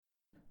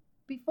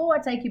Before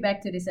I take you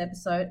back to this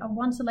episode, I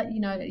want to let you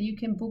know that you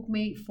can book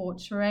me for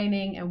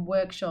training and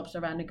workshops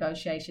around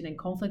negotiation and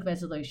conflict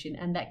resolution.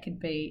 And that could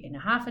be in a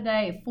half a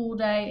day, a full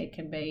day, it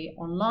can be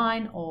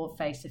online or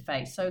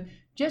face-to-face. So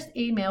just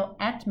email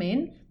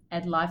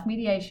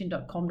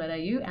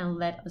admin@lifemediation.com.au and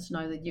let us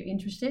know that you're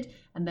interested.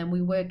 And then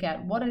we work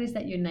out what it is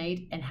that you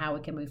need and how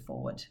we can move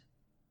forward.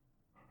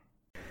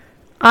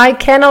 I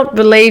cannot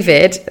believe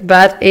it,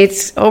 but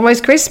it's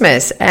almost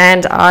Christmas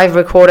and I've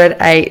recorded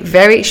a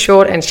very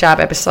short and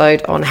sharp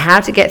episode on how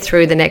to get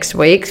through the next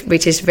week,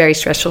 which is very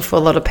stressful for a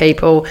lot of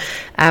people.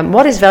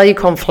 What is value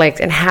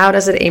conflict and how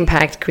does it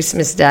impact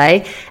Christmas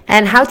Day,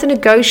 and how to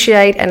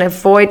negotiate and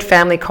avoid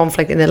family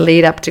conflict in the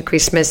lead up to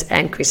Christmas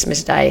and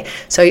Christmas Day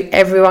so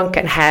everyone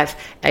can have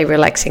a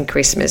relaxing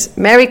Christmas.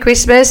 Merry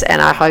Christmas,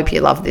 and I hope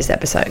you love this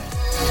episode.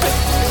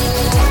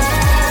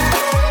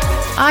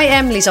 I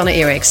am Lisanne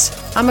Eriks.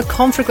 I'm a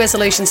conflict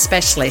resolution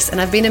specialist and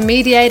I've been a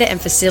mediator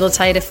and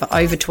facilitator for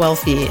over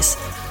 12 years.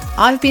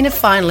 I've been a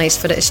finalist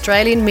for the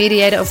Australian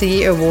Mediator of the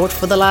Year Award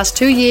for the last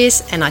 2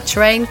 years, and I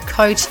train,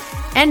 coach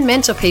and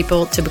mentor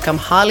people to become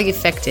highly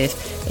effective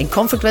in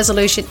conflict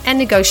resolution and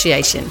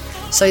negotiation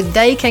so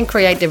they can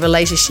create the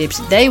relationships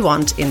they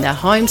want in their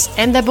homes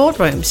and their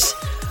boardrooms.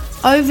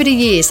 Over the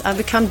years, I've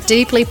become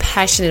deeply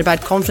passionate about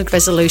conflict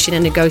resolution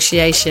and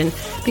negotiation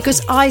because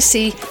I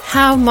see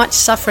how much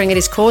suffering it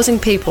is causing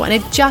people, and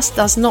it just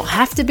does not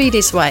have to be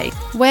this way.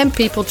 When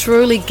people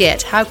truly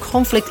get how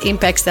conflict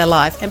impacts their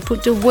life and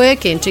put the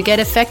work in to get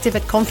effective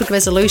at conflict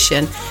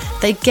resolution,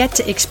 they get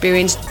to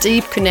experience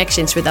deep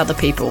connections with other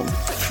people,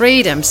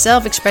 freedom,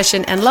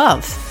 self-expression and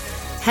love.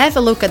 Have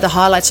a look at the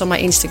highlights on my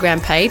Instagram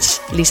page,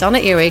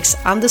 Lisanne Eriks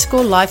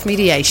 _life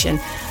mediation,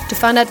 to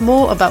find out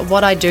more about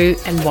what I do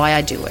and why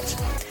I do it.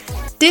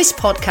 This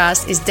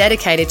podcast is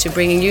dedicated to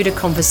bringing you the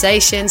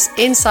conversations,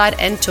 insight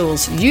and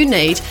tools you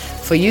need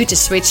for you to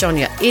switch on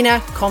your inner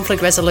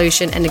conflict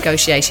resolution and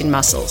negotiation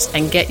muscles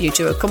and get you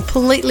to a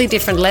completely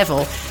different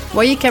level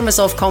where you can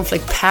resolve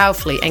conflict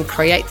powerfully and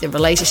create the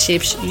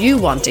relationships you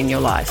want in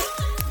your life.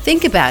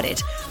 Think about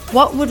it.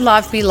 What would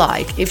life be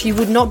like if you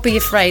would not be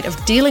afraid of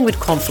dealing with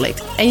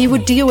conflict and you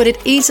would deal with it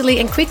easily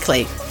and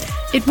quickly?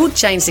 It would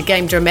change the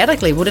game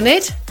dramatically, wouldn't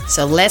it?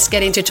 So let's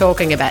get into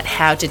talking about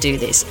how to do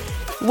this.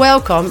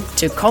 Welcome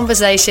to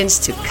Conversations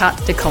to Cut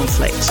the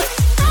Conflict.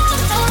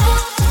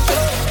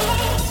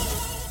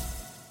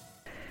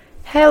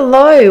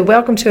 Hello,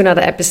 welcome to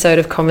another episode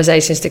of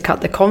Conversations to Cut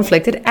the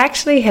Conflict. It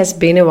actually has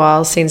been a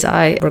while since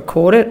I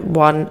recorded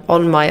one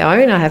on my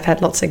own. I have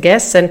had lots of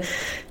guests, and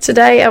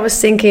today I was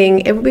thinking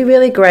it would be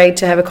really great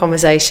to have a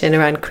conversation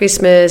around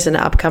Christmas and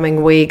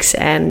upcoming weeks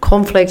and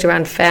conflict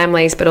around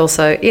families, but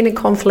also inner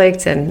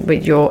conflict and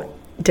with your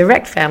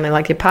direct family,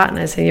 like your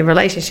partners and your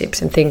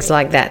relationships and things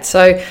like that.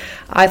 So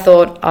I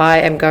thought I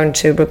am going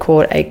to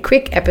record a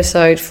quick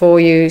episode for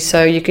you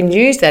so you can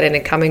use that in the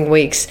coming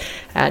weeks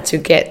to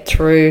get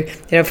through.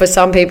 For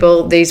some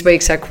people, these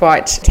weeks are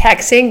quite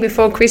taxing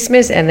before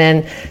Christmas, and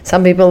then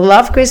some people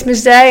love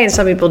Christmas Day and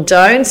some people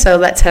don't. So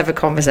let's have a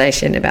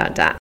conversation about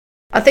that.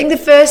 I think the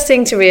first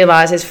thing to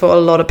realize is, for a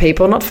lot of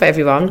people, not for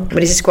everyone, but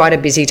this is quite a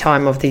busy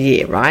time of the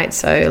year, right?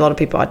 So a lot of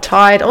people are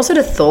tired. Also,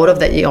 the thought of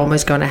that you're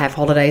almost going to have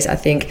holidays, I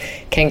think,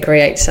 can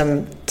create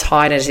some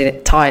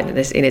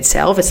tiredness in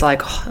itself. It's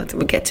like,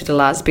 we get to the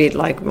last bit,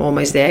 like we're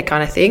almost there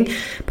kind of thing.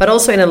 But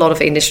also in a lot of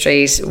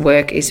industries,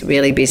 work is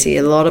really busy.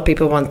 A lot of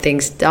people want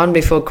things done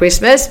before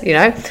Christmas.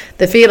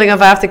 The feeling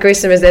of after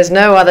Christmas, there's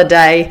no other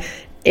day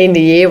in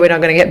the year we're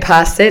not going to get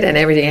past it, and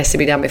everything has to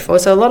be done before.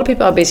 So a lot of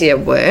people are busy at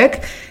work.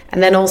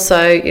 And then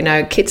also,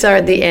 kids are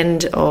at the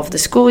end of the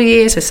school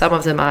year, so some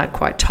of them are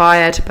quite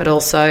tired, but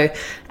also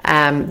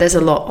there's a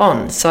lot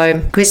on.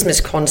 So Christmas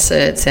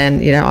concerts,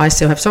 and, I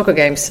still have soccer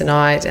games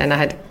tonight, and I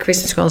had a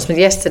Christmas concert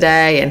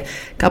yesterday and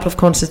a couple of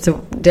concerts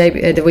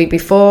the week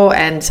before.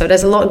 And so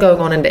there's a lot going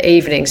on in the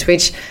evenings,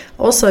 which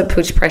also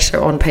puts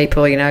pressure on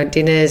people,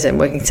 dinners and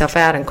working stuff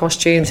out and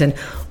costumes and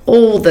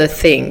all the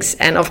things.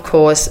 And of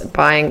course,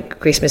 buying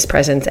Christmas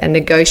presents and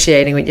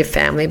negotiating with your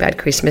family about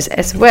Christmas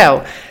as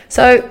well.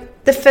 So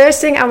the first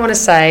thing I want to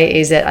say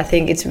is that I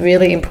think it's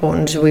really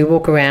important we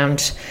walk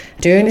around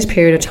during this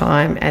period of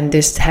time and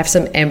just have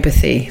some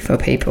empathy for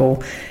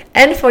people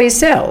and for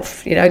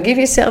yourself.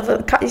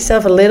 Cut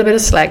yourself a little bit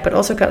of slack, but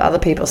also cut other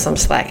people some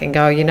slack and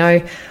go,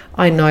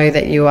 I know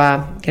that you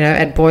are,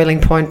 at boiling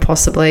point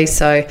possibly,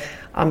 so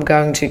I'm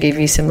going to give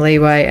you some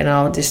leeway and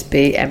I'll just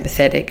be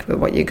empathetic with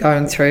what you're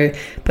going through.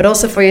 But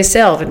also for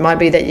yourself, it might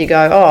be that you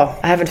go,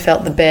 I haven't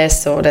felt the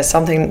best, or there's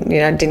something,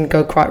 didn't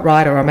go quite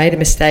right, or I made a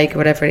mistake, or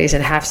whatever it is,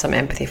 and have some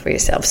empathy for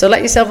yourself. So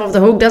let yourself off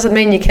the hook. Doesn't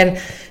mean you can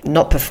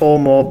not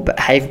perform or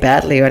behave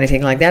badly or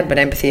anything like that, but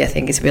empathy, I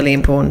think, is really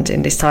important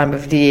in this time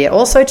of the year.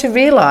 Also to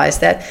realize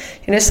that,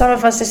 some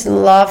of us just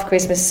love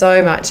Christmas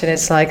so much and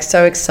it's like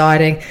so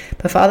exciting,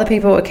 but for other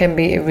people it can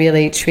be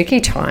really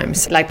tricky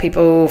times. Like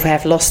people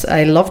have lost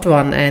a loved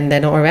one and they're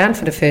not around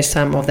for the first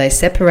time, or they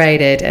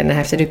separated and they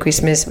have to do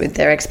Christmas with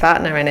their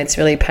ex-partner and it's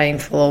really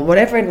painful, or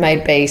whatever it may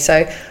be.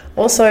 So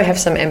also have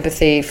some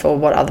empathy for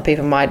what other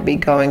people might be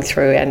going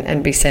through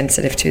and be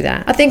sensitive to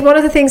that. I think one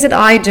of the things that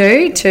I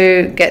do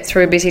to get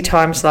through busy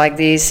times like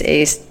this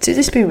is to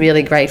just be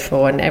really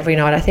grateful. And every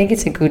night, I think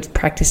it's a good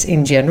practice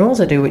in general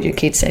to do with your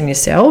kids and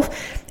yourself,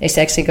 is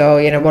to actually go,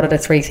 what are the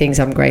 3 things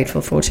I'm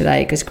grateful for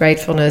today? Because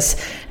gratefulness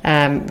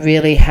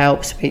really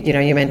helps with,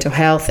 your mental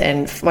health,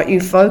 and what you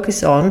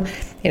focus on,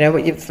 where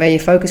your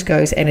focus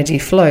goes, energy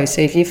flows.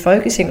 So if you're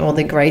focusing on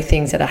the great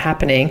things that are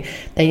happening,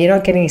 then you're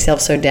not getting yourself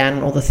so down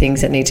on all the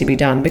things that need to be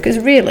done. Because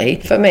really,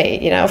 for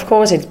me, of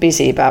course it's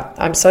busy, but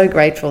I'm so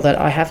grateful that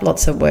I have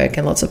lots of work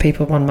and lots of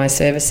people want my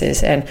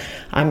services, and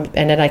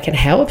that I can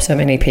help so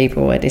many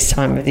people at this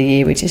time of the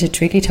year, which is a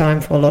tricky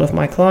time for a lot of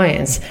my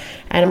clients.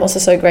 And I'm also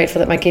so grateful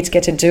that my kids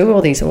get to do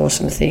all these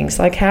awesome things.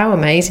 Like, how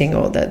amazing,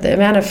 or the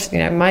amount of,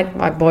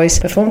 my boys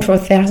performed for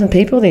 1,000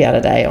 people the other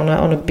day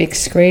on a big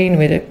screen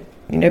with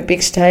a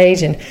big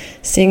stage, and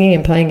singing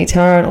and playing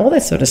guitar and all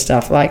that sort of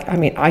stuff. Like,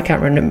 I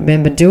can't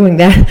remember doing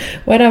that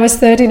when I was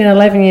 13 and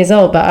 11 years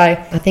old, but I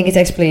think it's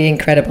actually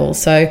incredible.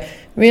 So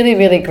really,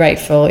 really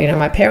grateful.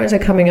 My parents are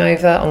coming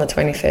over on the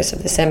 21st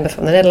of December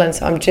from the Netherlands.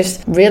 So I'm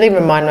just really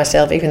remind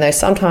myself, even though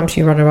sometimes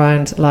you run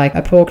around like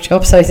a pork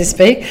chop, so to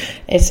speak,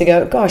 is to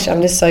go, gosh,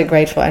 I'm just so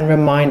grateful, and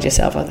remind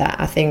yourself of that.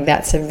 I think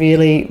that's a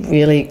really,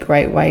 really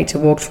great way to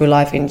walk through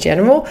life in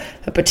general,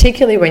 but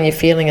particularly when you're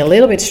feeling a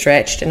little bit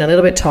stretched and a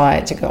little bit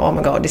tired, to go, oh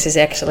my God, this is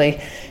actually,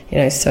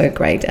 so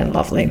great and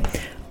lovely.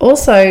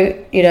 Also,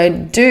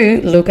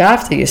 do look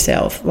after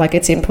yourself. Like,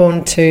 it's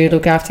important to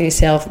look after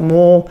yourself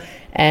more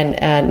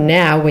and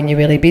now when you're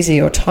really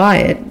busy or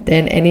tired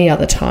than any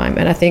other time.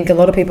 And I think a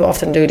lot of people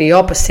often do the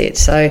opposite.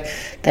 So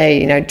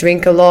they,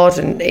 drink a lot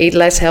and eat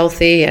less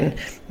healthy, and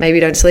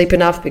maybe don't sleep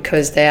enough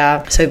because they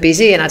are so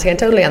busy. And I can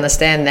totally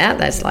understand that.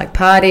 There's like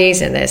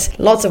parties and there's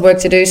lots of work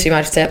to do, so you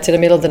might stay up to the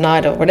middle of the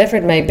night or whatever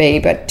it may be.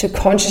 But to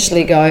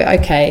consciously go,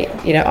 okay,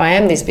 I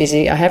am this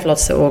busy, I have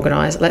lots to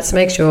organize. Let's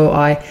make sure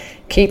I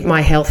keep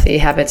my healthy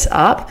habits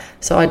up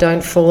so I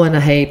don't fall in a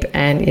heap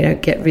and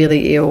get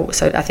really ill.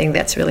 So I think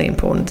that's really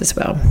important as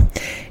well.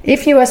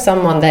 If you are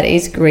someone that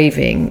is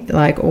grieving,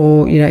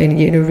 or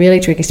in a really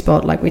tricky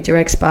spot, like with your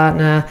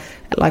ex-partner,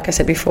 like I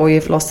said before,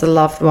 you've lost a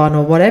loved one,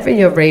 or whatever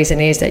your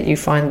reason is that you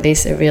find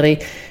this a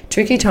really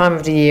tricky time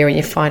of the year, and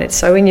you find it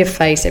so in your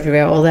face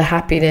everywhere, all the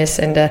happiness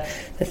and the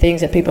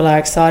things that people are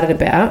excited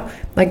about,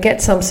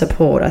 get some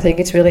support. I think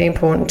it's really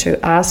important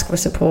to ask for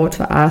support,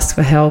 ask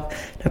for help.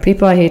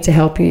 People are here to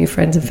help you, your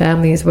friends and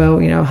family as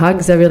well.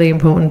 Hugs are really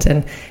important,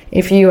 and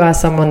if you are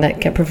someone that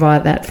can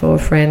provide that for a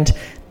friend,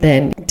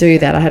 then do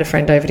that. I had a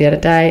friend over the other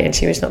day, and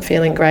she was not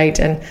feeling great,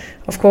 and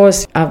of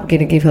course I'm going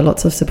to give her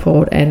lots of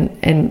support, and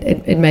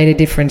it made a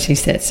difference, she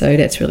said. So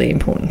that's really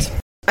important.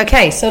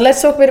 Okay, so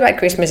let's talk a bit about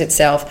Christmas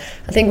itself.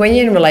 I think when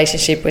you're in a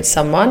relationship with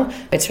someone,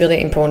 it's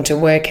really important to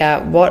work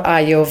out what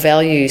are your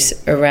values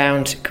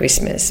around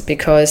Christmas,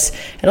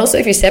 and also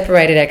if you're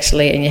separated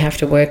actually and you have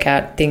to work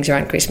out things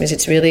around Christmas,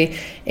 it's really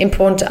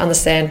important to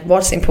understand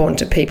what's important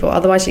to people.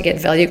 Otherwise you get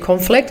value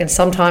conflict, and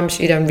sometimes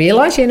you don't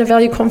realize you're in a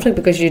value conflict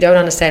because you don't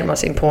understand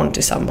what's important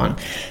to someone.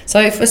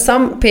 So for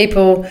some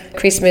people,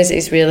 Christmas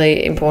is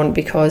really important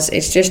because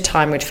it's just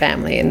time with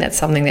family, and that's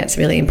something that's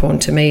really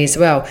important to me as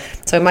well.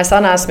 So my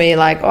son asked me,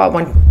 oh, I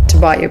want to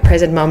buy you a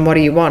present, Mum, what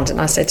do you want?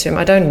 And I said to him,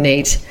 I don't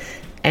need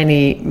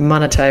any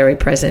monetary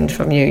present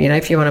from you.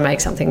 If you want to make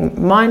something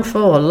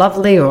mindful or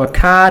lovely, or a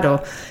card,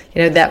 or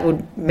that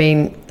would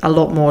mean a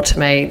lot more to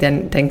me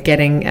than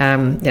getting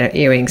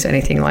earrings or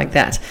anything like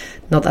that.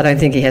 Not that I don't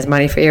think he has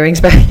money for earrings,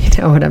 but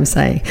you know what I'm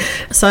saying.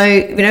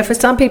 So, for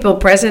some people,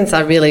 presents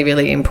are really,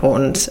 really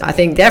important. I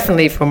think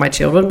definitely for my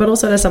children, but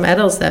also there's some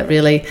adults that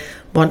really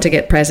want to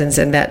get presents,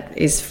 and that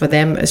is for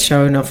them a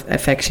show of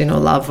affection or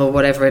love or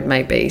whatever it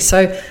may be.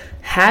 So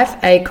have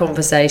a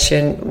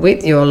conversation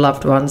with your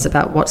loved ones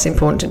about what's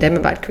important to them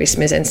about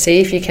Christmas, and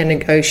see if you can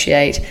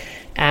negotiate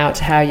out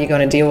how you're going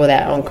to deal with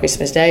that on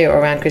Christmas Day or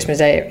around Christmas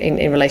Day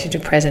in relation to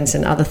presents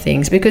and other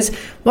things. Because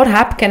what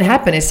can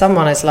happen is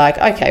someone is like,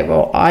 okay,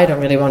 well, I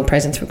don't really want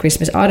presents for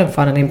Christmas, I don't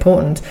find it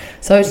important.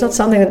 So it's not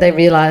something that they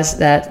realize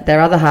that their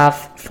other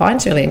half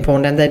finds really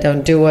important, and they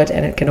don't do it,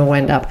 and it can all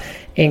end up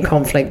in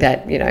conflict.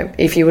 That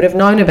if you would have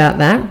known about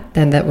that,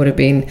 then that would have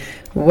been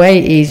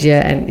way easier,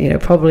 and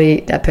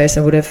probably that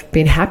person would have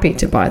been happy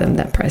to buy them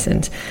that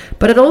present.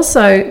 But it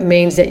also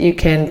means that you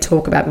can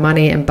talk about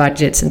money and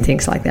budgets and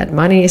things like that.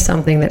 Money is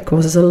something that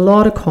causes a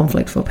lot of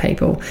conflict for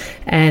people,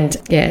 and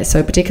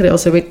so particularly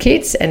also with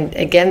kids. And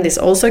again, this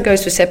also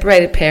goes to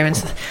separated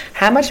parents.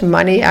 How much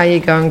money are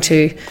you going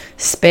to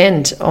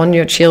spend on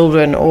your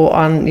children or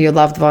on your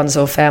loved ones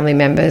or family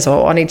members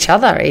or on each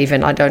other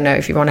even? I don't know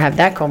if you want to have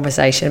that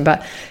conversation,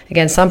 but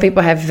again, some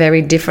people have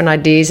very different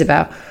ideas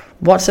about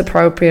what's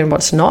appropriate and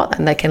what's not,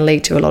 and they can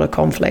lead to a lot of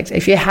conflict.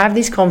 If you have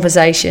these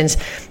conversations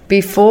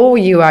before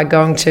you are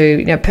going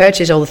to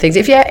purchase all the things,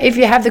 if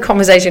you have the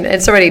conversation,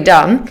 it's already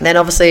done, then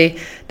obviously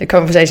the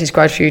conversation is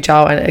quite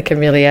futile and it can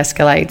really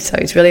escalate. So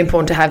it's really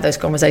important to have those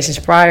conversations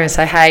prior and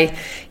say, hey,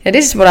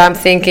 this is what I'm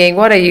thinking,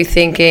 what are you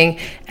thinking?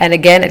 And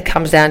again, it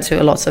comes down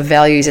to lots of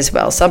values as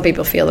well. Some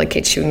people feel the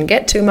kids shouldn't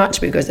get too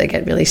much because they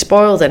get really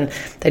spoiled and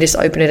they just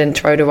open it and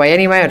throw it away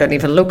anyway, or don't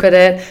even look at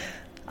it.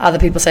 Other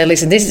people say,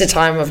 listen, this is the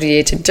time of the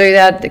year to do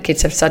that. The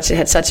kids have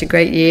had such a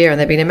great year and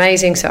they've been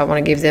amazing, so I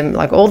want to give them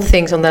like all the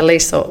things on their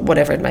list or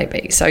whatever it may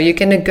be. So you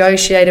can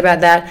negotiate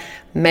about that,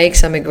 make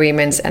some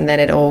agreements, and then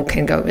it all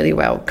can go really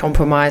well.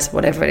 Compromise,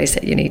 whatever it is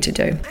that you need to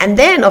do. And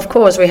then, of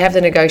course, we have the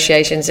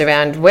negotiations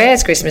around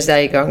where's Christmas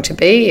Day going to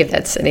be, if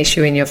that's an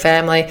issue in your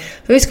family,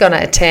 who's going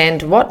to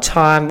attend, what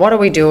time, what are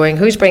we doing,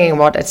 who's bringing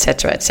what,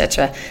 etc.,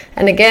 etc.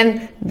 And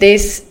again,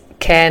 this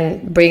can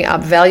bring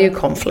up value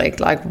conflict,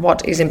 like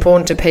what is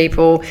important to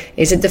people.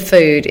 Is it the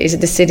food? Is it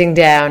the sitting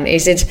down?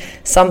 Is it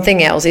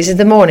something else? Is it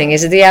the morning?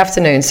 Is it the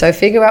afternoon? So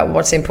figure out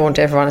what's important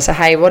to everyone and say,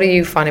 hey, what do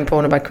you find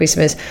important about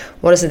Christmas?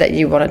 What is it that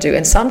you want to do?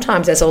 And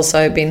sometimes there's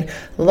also been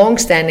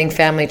long-standing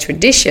family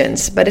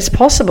traditions, but it's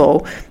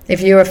possible if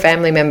you're a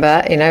family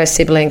member, a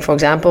sibling, for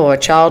example, or a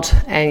child,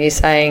 and you're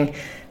saying,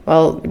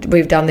 well,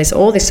 we've done this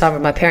all this time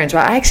with my parents,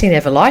 but I actually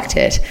never liked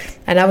it,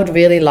 and I would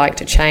really like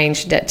to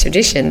change that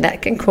tradition.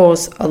 That can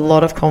cause a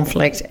lot of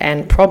conflict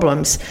and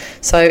problems.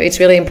 So it's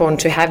really important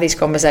to have these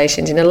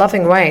conversations in a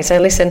loving way and say,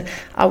 listen,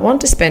 I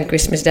want to spend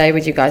Christmas Day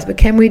with you guys, but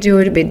can we do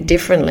it a bit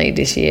differently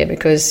this year?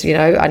 Because,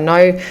 I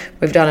know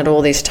we've done it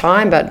all this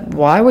time, but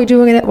why are we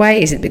doing it that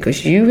way? Is it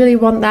because you really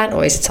want that,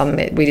 or is it something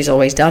that we just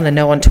always done and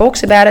no one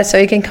talks about it? So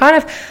you can kind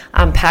of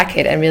unpack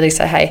it and really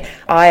say, hey,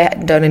 I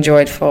don't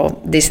enjoy it for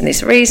this and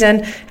this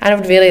reason, and I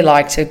would really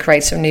like to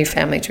create some new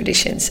family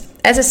traditions.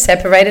 As a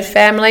separated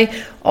family,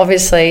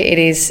 obviously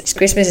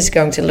Christmas is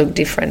going to look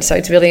different. So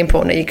it's really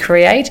important that you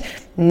create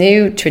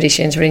new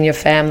traditions within your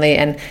family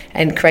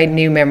and create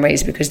new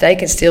memories, because they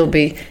can still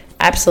be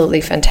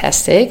absolutely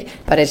fantastic,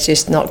 but it's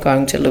just not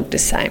going to look the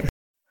same.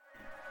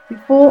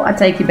 Before I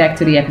take you back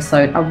to the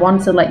episode, I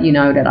want to let you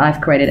know that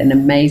I've created an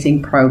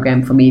amazing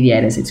program for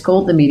mediators. It's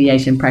called the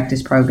Mediation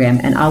Practice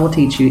Program, and I will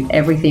teach you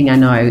everything I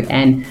know,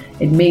 and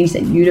it means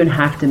that you don't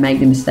have to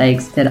make the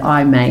mistakes that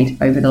I made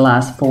over the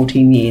last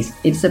 14 years.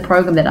 It's a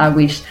program that I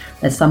wish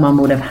that someone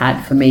would have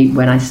had for me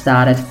when I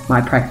started my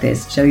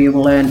practice. So you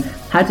will learn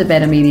how to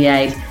better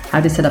mediate,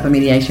 how to set up a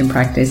mediation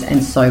practice,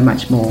 and so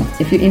much more.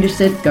 If you're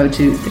interested, go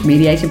to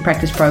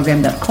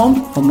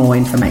mediationpracticeprogram.com for more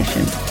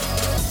information.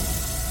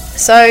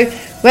 So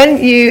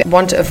when you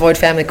want to avoid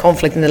family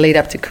conflict in the lead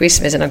up to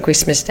Christmas and on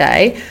Christmas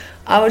Day,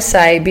 I would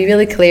say be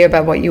really clear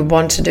about what you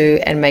want to do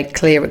and make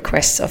clear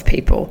requests of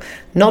people.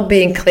 Not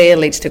being clear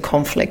leads to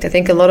conflict. I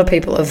think a lot of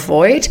people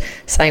avoid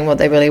saying what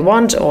they really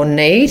want or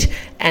need,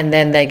 and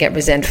then they get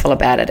resentful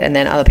about it. And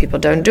then other people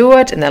don't do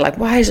it, and they're like,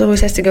 why it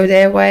always has to go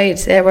their way?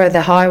 It's their way,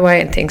 the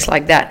highway, and things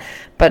like that.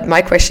 But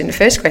the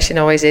first question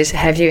always is,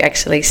 have you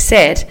actually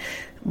said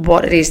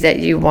what it is that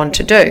you want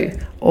to do?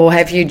 Or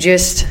have you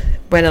just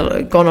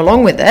gone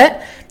along with it,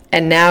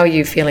 and now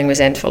you're feeling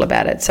resentful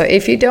about it? So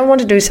if you don't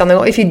want to do something,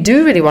 or if you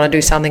do really want to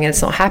do something and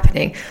it's not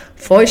happening,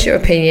 voice your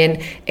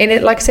opinion. And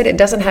it, like I said, it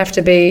doesn't have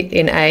to be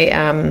in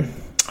a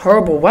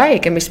horrible way.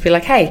 It can just be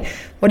like, hey,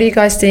 what do you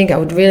guys think? I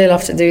would really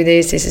love to do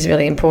this. This is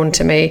really important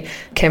to me.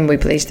 Can we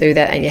please do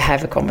that? And you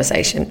have a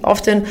conversation.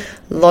 Often,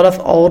 a lot of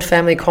old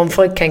family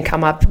conflict can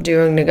come up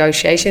during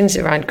negotiations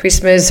around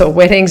Christmas or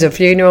weddings or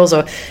funerals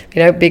or,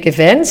 big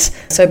events.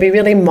 So be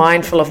really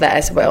mindful of that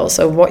as well.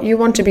 So what you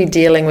want to be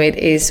dealing with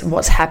is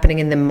what's happening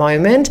in the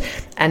moment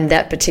and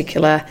that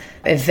particular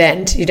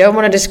event. You don't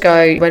want to just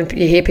go, when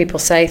you hear people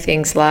say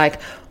things like,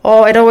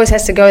 oh, it always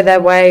has to go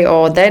that way,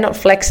 or they're not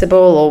flexible,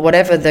 or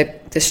whatever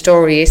the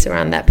story is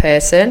around that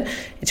person,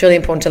 it's really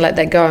important to let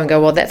that go and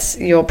go, well, that's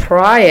your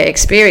prior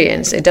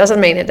experience. It doesn't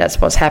mean that that's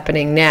what's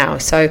happening now.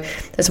 So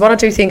there's one or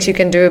two things you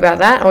can do about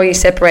that, or you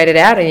separate it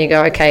out and you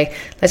go, okay,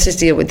 let's just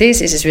deal with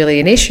this. Is this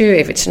really an issue?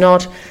 If it's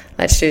not,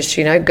 let's just,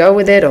 go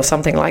with it, or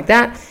something like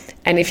that.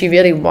 And if you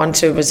really want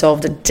to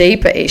resolve the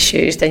deeper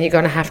issues, then you're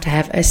going to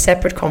have a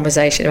separate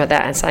conversation about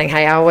that and saying,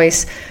 hey, I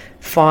always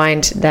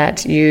find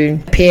that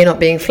you appear not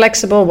being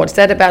flexible. What's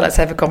that about? Let's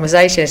have a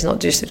conversation. It's not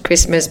just at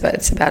Christmas, but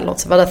it's about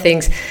lots of other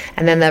things.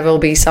 And then there will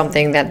be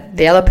something that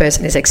the other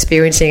person is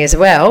experiencing as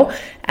well.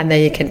 And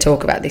then you can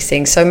talk about these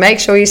things. So make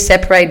sure you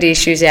separate the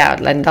issues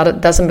out, and it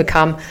doesn't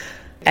become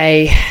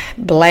a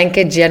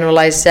blanket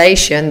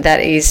generalization that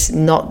is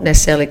not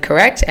necessarily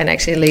correct and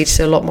actually leads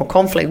to a lot more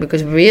conflict,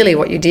 because really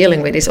what you're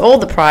dealing with is all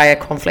the prior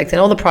conflict and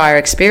all the prior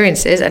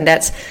experiences, and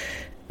that's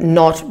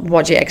not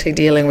what you're actually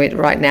dealing with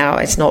right now.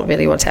 It's not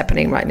really what's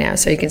happening right now.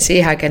 So you can see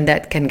how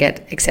that can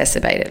get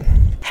exacerbated.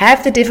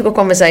 Have the difficult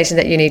conversation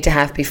that you need to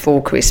have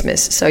before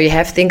Christmas, so you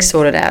have things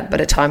sorted out by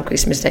the time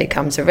Christmas Day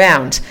comes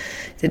around.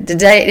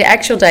 The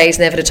actual day is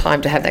never the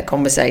time to have that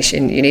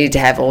conversation. You need to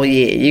have all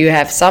year. You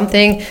have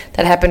something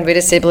that happened with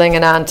a sibling,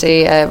 an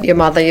auntie, your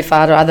mother, your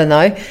father, I don't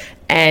know,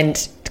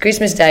 and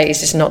Christmas Day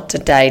is just not the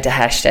day to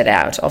hash that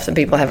out. Often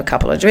people have a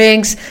couple of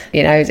drinks,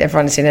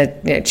 everyone's in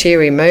a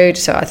cheery mood.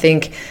 So I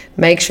think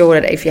make sure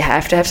that if you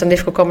have to have some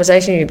difficult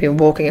conversation, you've been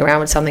walking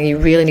around with something you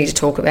really need to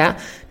talk about,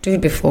 do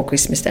it before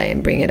Christmas Day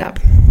and bring it up.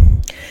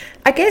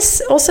 I guess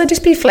also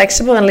just be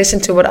flexible and listen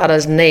to what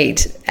others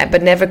need,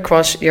 but never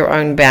cross your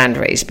own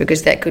boundaries,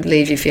 because that could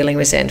leave you feeling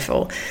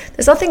resentful.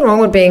 There's nothing wrong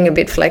with being a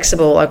bit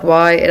flexible, like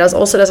why it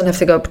also doesn't have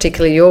to go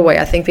particularly your way.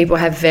 I think people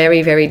have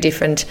very, very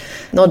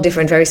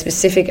very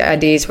specific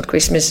ideas what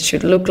Christmas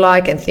should look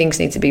like, and things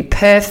need to be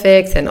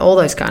perfect and all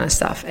those kind of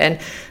stuff.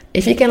 And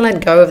if you can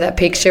let go of that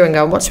picture and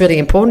go, what's really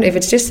important? If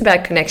it's just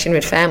about connection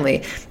with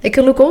family, it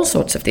could look all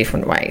sorts of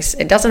different ways.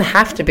 It doesn't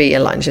have to be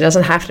a lunch. It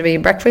doesn't have to be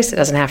breakfast. It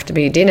doesn't have to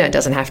be dinner. It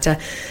doesn't have to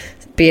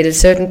be at a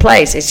certain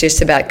place. It's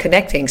just about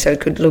connecting. So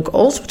it could look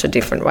all sorts of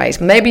different ways.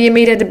 Maybe you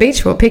meet at the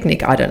beach for a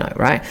picnic. I don't know,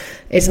 right?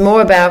 It's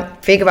more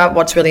about figure out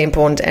what's really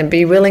important and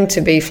be willing to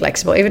be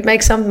flexible. If it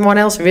makes someone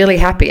else really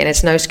happy and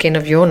it's no skin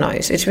of your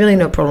nose, it's really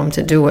no problem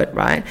to do it,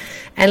 right?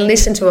 And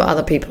listen to what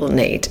other people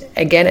need.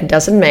 Again, it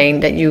doesn't mean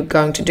that you're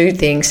going to do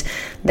things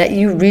that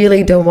you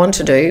really don't want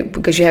to do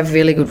because you have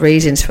really good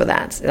reasons for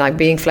that. Like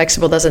being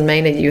flexible doesn't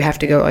mean that you have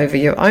to go over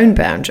your own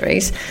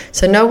boundaries.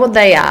 So know what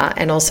they are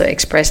and also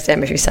express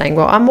them. If you're saying,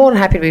 well, I'm more than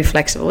happy to be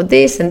flexible with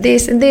this and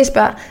this and this,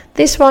 but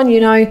this one,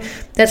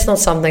 that's not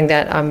something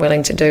that I'm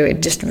willing to do.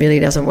 It just really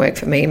doesn't work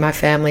for me and my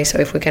family. So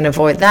if we can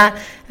avoid that,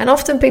 and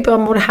often people are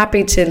more than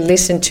happy to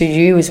listen to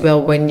you as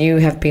well when you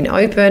have been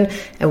open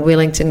and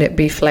willing to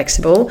be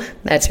flexible.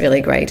 That's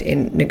really great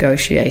in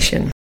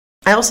negotiation.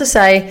 I also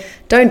say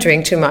don't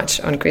drink too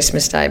much on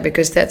Christmas Day,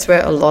 because that's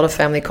where a lot of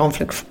family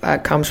conflict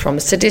comes from.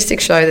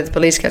 Statistics show that the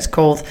police gets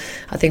called,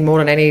 I think, more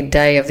than any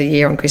day of the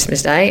year on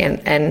Christmas Day,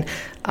 and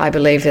I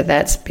believe that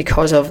that's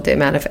because of the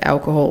amount of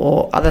alcohol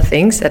or other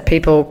things that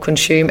people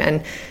consume,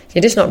 and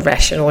you're just not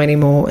rational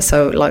anymore.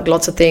 So like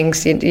lots of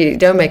things, you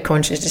don't make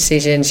conscious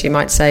decisions. You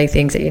might say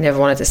things that you never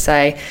wanted to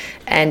say.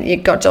 And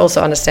you've got to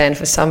also understand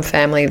for some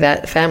families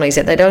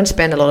that they don't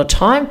spend a lot of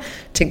time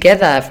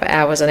together for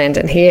hours on end.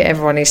 And here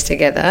everyone is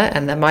together,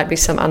 and there might be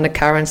some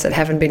undercurrents that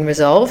haven't been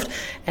resolved.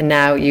 And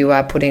now you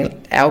are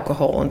putting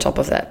alcohol on top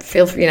of that.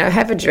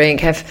 Have a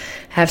drink,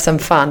 have some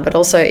fun. But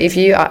also if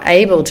you are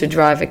able to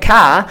drive a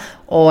car,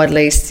 or at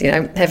least,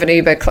 have an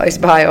Uber close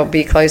by or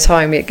be close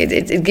home, it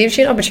gives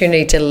you an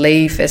opportunity to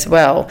leave as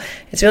well.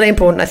 It's really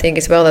important, I think,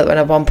 as well, that when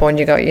at one point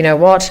you go, you know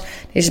what,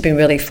 this has been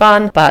really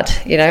fun,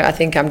 but, I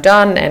think I'm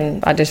done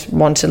and I just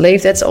want to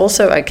leave. That's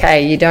also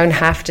okay. You don't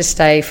have to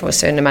stay for a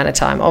certain amount of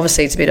time.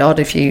 Obviously, it's a bit odd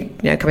if you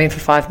come in for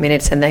 5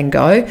 minutes and then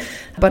go.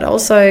 But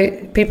also,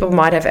 people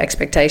might have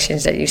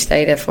expectations that you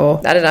stay there for,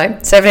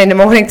 7 in the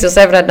morning till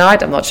 7 at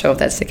night. I'm not sure if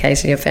that's the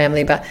case in your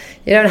family, but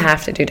you don't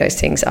have to do those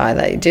things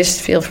either.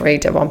 Just feel free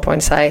to at one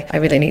point say, I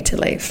really need to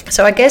leave.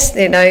 So I guess,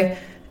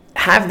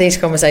 have these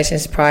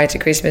conversations prior to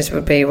Christmas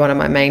would be one of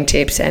my main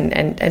tips,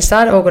 and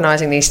start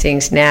organizing these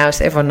things now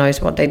so everyone knows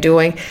what they're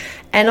doing.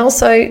 And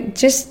also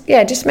just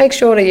make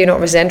sure that you're not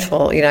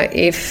resentful.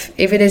 If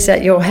it is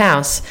at your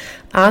house,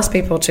 ask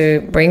people to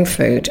bring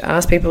food,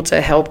 ask people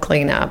to help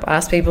clean up,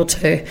 ask people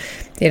to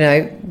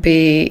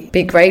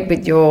be great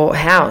with your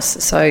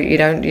house, so you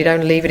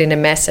don't leave it in a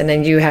mess and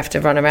then you have to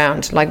run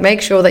around. Like,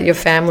 make sure that your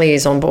family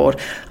is on board.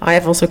 I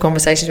have also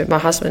conversations with my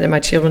husband and my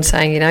children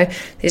saying,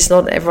 it's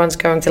not everyone's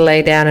going to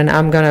lay down and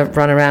I'm going to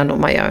run around on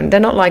my own. They're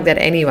not like that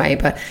anyway,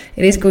 but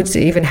it is good to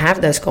even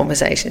have those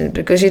conversations,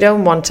 because you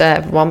don't want to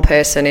have one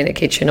person in a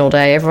kitchen all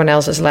day, everyone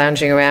else is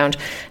lounging around,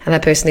 and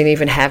that person didn't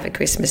even have a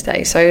Christmas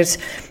Day. So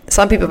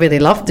some people really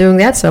love doing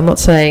that, so I'm not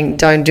saying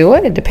don't do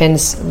it. It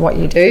depends what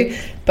you do.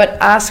 But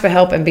ask for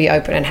help and be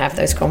open and have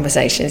those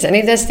conversations. And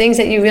if there's things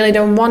that you really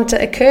don't want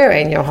to occur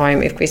in your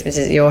home, if Christmas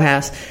is at your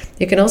house,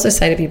 you can also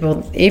say to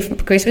people,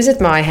 if Christmas is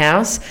at my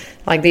house,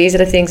 like, these are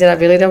the things that I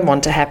really don't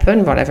want to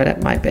happen, whatever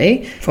that might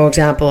be. For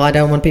example, I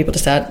don't want people to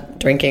start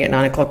drinking at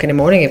 9 o'clock in the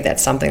morning, if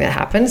that's something that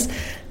happens.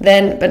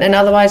 And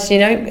otherwise,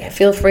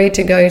 feel free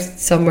to go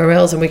somewhere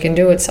else and we can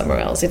do it somewhere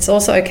else. It's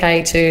also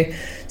okay to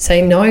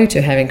say no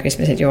to having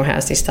Christmas at your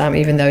house this time,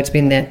 even though it's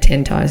been there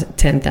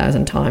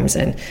 10,000 times,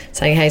 and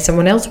saying, hey,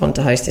 someone else want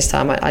to host this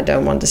time. I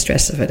don't want the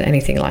stress of it,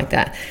 anything like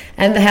that.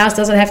 And the house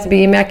doesn't have to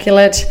be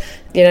immaculate.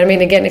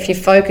 Again, if you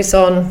focus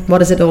on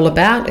what is it all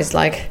about, it's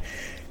like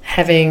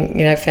having,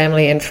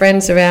 family and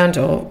friends around,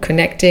 or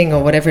connecting,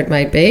 or whatever it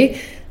may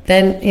be,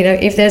 then,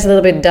 if there's a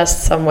little bit of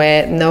dust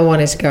somewhere, no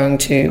one is going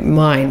to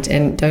mind,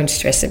 and don't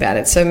stress about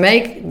it. So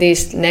make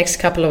these next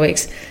couple of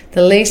weeks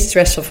the least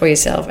stressful for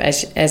yourself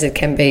as it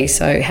can be.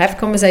 So have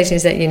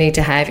conversations that you need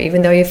to have,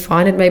 even though you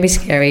find it maybe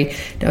scary.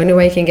 The only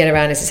way you can get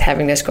around is just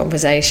having those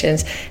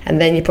conversations,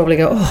 and then you probably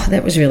go, oh,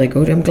 that was really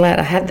good. I'm glad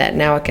I had that.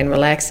 Now I can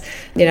relax.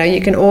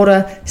 You can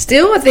order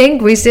still, I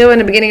think we're still in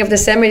the beginning of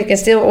December, you can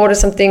still order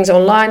some things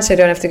online, so you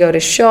don't have to go to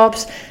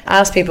shops.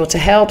 Ask people to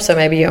help, so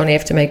maybe you only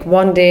have to make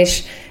one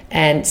dish.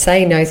 And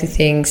say no to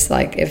things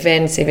like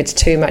events if it's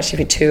too much, if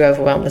you're too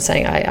overwhelmed, and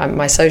saying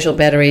my social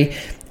battery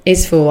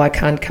is full, I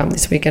can't come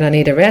this weekend, I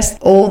need a rest.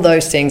 All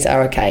those things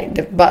are okay.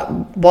 But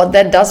what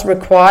that does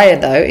require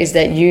though is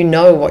that you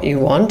know what you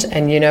want,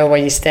 and you know where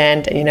you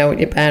stand, and you know what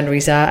your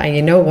boundaries are, and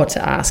you know what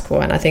to ask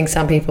for. And I think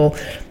some people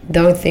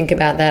don't think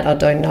about that or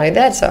don't know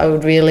that. So I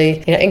would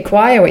really,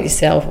 inquire with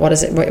yourself, what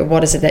is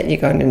it that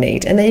you're going to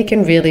need, and then you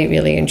can really,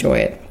 really enjoy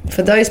it.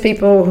 For those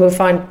people who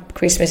find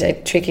Christmas a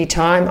tricky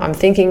time, I'm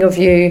thinking of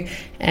you,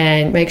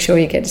 and make sure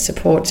you get the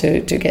support to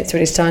get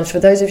through these times. For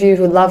those of you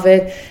who love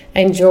it,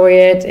 enjoy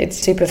it, it's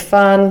super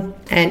fun,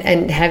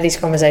 and have these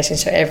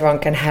conversations so everyone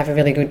can have a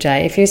really good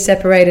day. If you're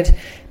separated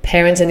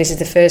parents and this is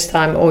the first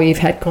time, or you've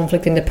had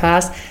conflict in the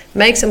past,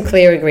 make some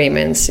clear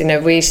agreements.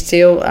 We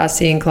still are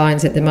seeing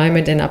clients at the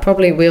moment, and I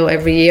probably will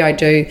every year. I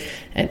do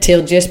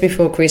until just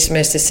before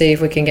Christmas to see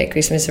if we can get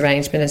Christmas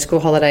arrangement and school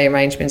holiday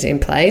arrangements in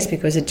place,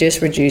 because it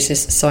just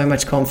reduces so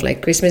much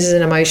conflict. Christmas is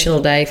an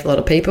emotional day for a lot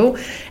of people,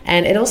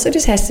 and it also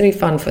just has to be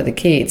fun for the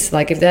kids.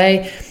 Like if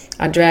they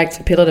are dragged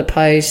from pillar to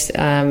post,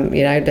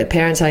 the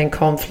parents are in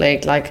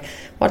conflict, like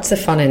what's the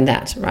fun in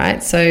that,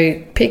 right? So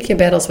pick your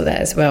battles with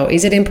that as well.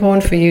 Is it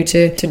important for you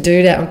to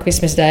do that on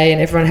Christmas Day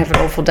and everyone have an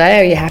awful day?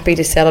 Or are you happy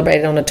to celebrate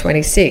it on the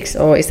 26th?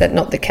 Or is that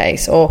not the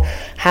case? Or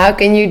how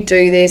can you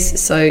do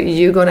this so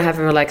you're going to have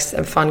a relaxed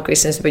and fun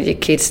Christmas, but your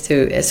kids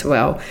do as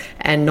well,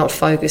 and not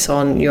focus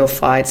on your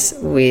fights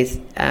with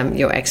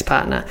your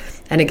ex-partner?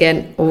 And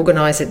again,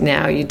 organize it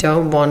now. You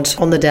don't want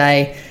on the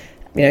day,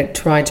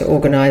 trying to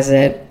organize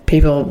it,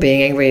 people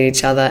being angry at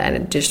each other, and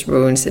it just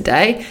ruins the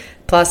day.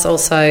 Plus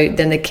also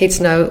then the kids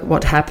know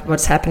what's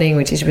happening,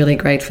 which is really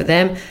great for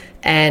them.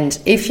 And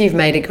if you've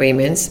made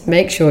agreements,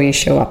 make sure you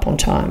show up on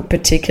time,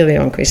 particularly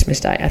on Christmas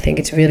Day. I think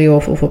it's really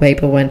awful for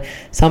people when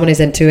someone is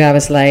then 2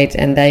 hours late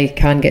and they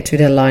can't get to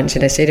their lunch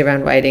and they sit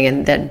around waiting,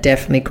 and that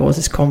definitely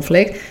causes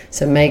conflict.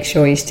 So make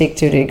sure you stick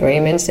to the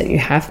agreements that you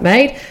have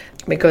made.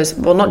 Because,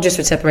 well, not just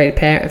with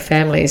separated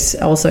families,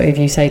 also if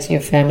you say to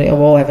your family,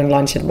 oh, we're having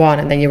lunch at 1,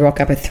 and then you rock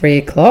up at 3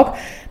 o'clock,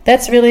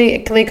 that's really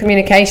a clear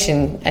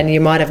communication. And you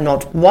might have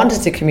not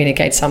wanted to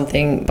communicate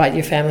something, but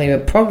your family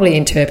would probably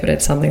interpret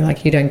it something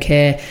like you don't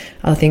care,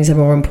 other things are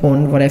more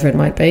important, whatever it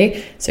might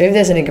be. So if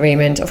there's an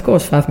agreement, of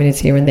course 5 minutes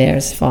here and there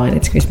is fine,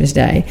 it's Christmas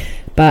Day,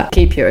 but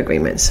keep your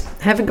agreements.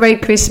 Have a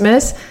great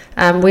Christmas.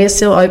 We're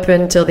still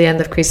open till the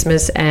end of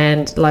Christmas,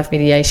 and Life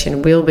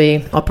Mediation will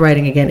be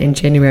operating again in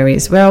January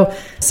as well.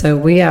 So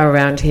we are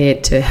around here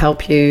to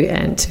help you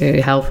and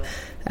to help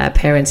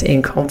parents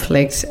in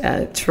conflict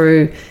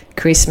through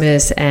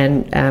Christmas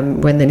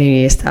and when the new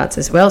year starts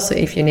as well. So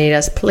if you need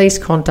us, please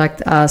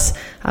contact us.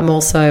 I'm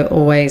also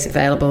always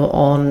available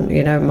on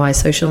my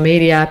social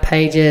media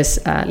pages,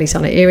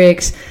 Lisanne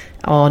Eriks,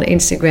 on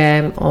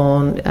Instagram,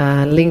 on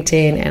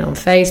LinkedIn, and on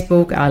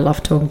Facebook. I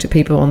love talking to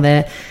people on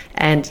there.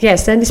 And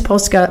send this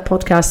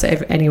podcast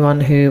to anyone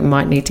who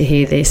might need to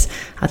hear this.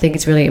 I think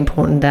it's really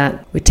important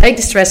that we take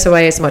the stress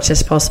away as much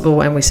as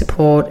possible, and we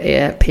support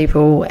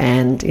people,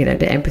 and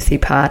the empathy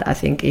part I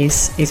think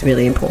is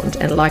really important.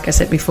 And like I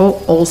said before,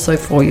 also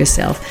for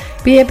yourself,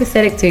 be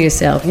empathetic to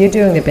yourself. You're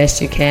doing the best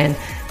you can,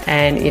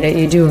 and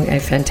you're doing a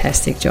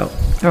fantastic job.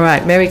 All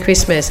right, Merry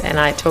Christmas, and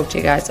I talk to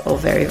you guys all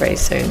very, very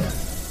soon.